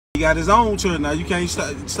He got his own church now. You can't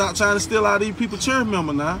stop trying to steal all these people church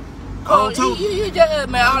members now. Oh, you just,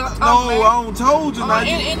 man. No, man. I don't told you now.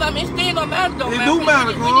 It still don't matter, though, man. It do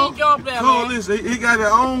matter, Cole. Cole, listen, he got his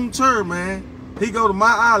own church, man. He go to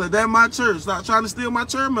my island. That's my church. Stop trying to steal my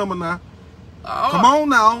church member now. Come on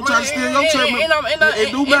now. I don't try to steal your church member.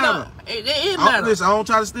 It do matter. It matter. Listen, I don't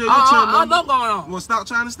try to steal your church member. What's going on? Well, stop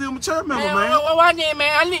trying to steal my church member, man. Why then,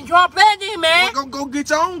 man? I need drum player then, man. Well, go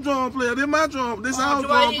get your own drum player. This my drum. This our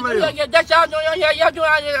drum player. That's y'all doing. Y'all doing.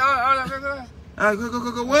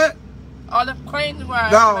 Go what? All the crazy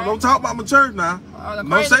ones. No, don't talk about my church now.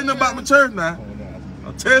 Don't say nothing about my church now.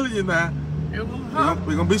 I'm telling you now.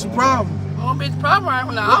 We're gonna be some problems. Gonna be some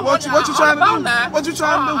problems now. What you trying to do? What you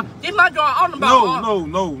trying to do? This my drum on the ball.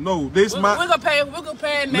 No. This my. We're gonna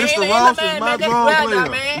pay, man. Mr. Ross is my drum player.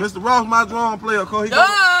 Mr. Ross my drum player, Cole.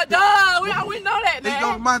 Duh. We know that, man. He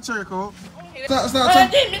go to my church, Cole. Stop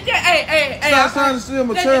trying to steal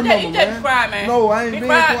my church member, man. No, I ain't being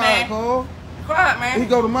quiet, Cole. Quiet, man. He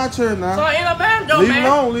go to my church now. So ain't no man though, leave man.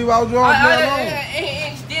 Him alone. Leave our drum player alone.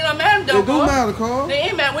 It's still a man though. It do matter, Cole.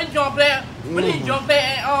 The man with drum player. We need drum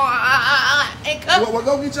player and cut. Well,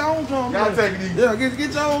 go get your own drum player. Y'all take it easy. Yeah,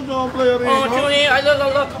 get your own drum player then. Oh, you in? I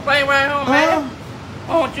look complain right home, man.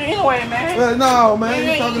 Oh, you anyway, man. No, man.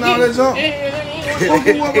 You talking all that junk.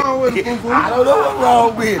 What's wrong with it, Foo-Foo? I don't know what's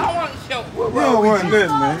wrong with it. I want to show. You don't want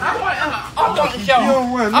nothing, man. I want to show. You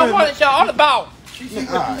don't want I want to show on the ball. She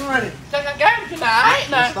running. Take a game tonight.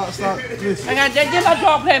 Stop. Listen. I got just my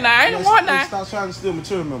drum player now. I ain't want that. Stop trying to steal my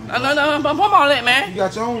church member. No, but come on, that man. You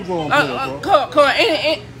got your own drum player, bro. Cool.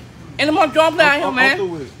 Ain't more drum player here, man.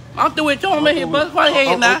 I'm through with you. I'm here, but what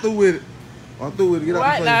here now? I'm through with it. Get out the place.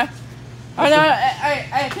 Right now.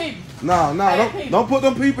 Hey, people. No. Don't put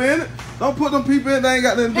them people in it. Don't put them people in it. They ain't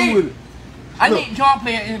got nothing to do with it. I need drum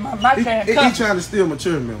player in my chair. He trying to steal my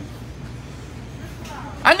church member.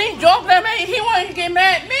 I need drum player, man. He want to get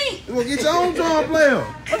mad at me. Well, get your own drum player.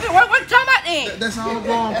 What you talking about then? That's our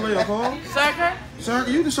drum player, Carl.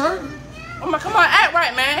 Circle? You the circle. Come on, act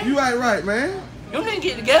right, man. You act right, man. You need to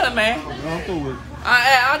get together, man. I'm through with it.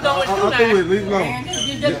 I'm done with you now. I'm through with it. Leave it alone.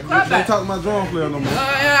 Don't talk to my drum player no more.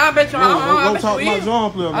 I bet you. Don't talk to my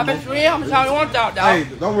drum player no more. I bet you will. I'm sorry, you want to talk, dog. Hey,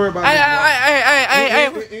 don't worry about it.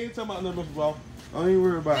 Hey. He ain't talking about nothing, Mr. Ross. Don't even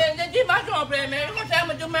worry about it. This my drum player, man. You want to tell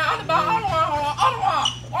me to do, man? I don't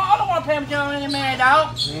want to play with you on any man,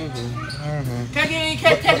 dog.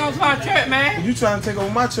 Can't take on my church, man. You trying to take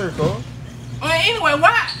over my church, Carl? Anyway,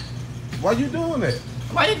 why? Why you doing that?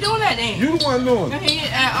 Why you doing that then? You the one doing it.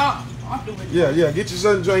 Yeah, get your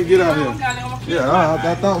son and drink, get out here. Yeah,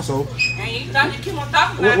 I thought so.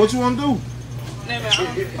 What you want to do?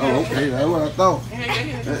 Oh, okay, that's what I thought.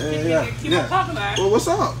 Yeah. Well, what's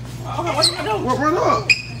up? What you gonna do? Run up.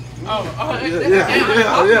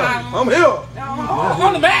 Yeah. I'm here.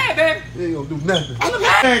 I'm the man, baby. You ain't gonna do nothing. I'm the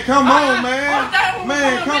man. Man, come on, man.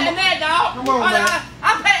 Man, come on. Come on, man. I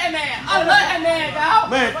pay that man. I love that man,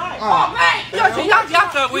 dog. Man. Oh, man.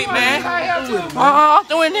 Y'all so weak, man. I'm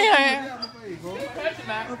doing it, man.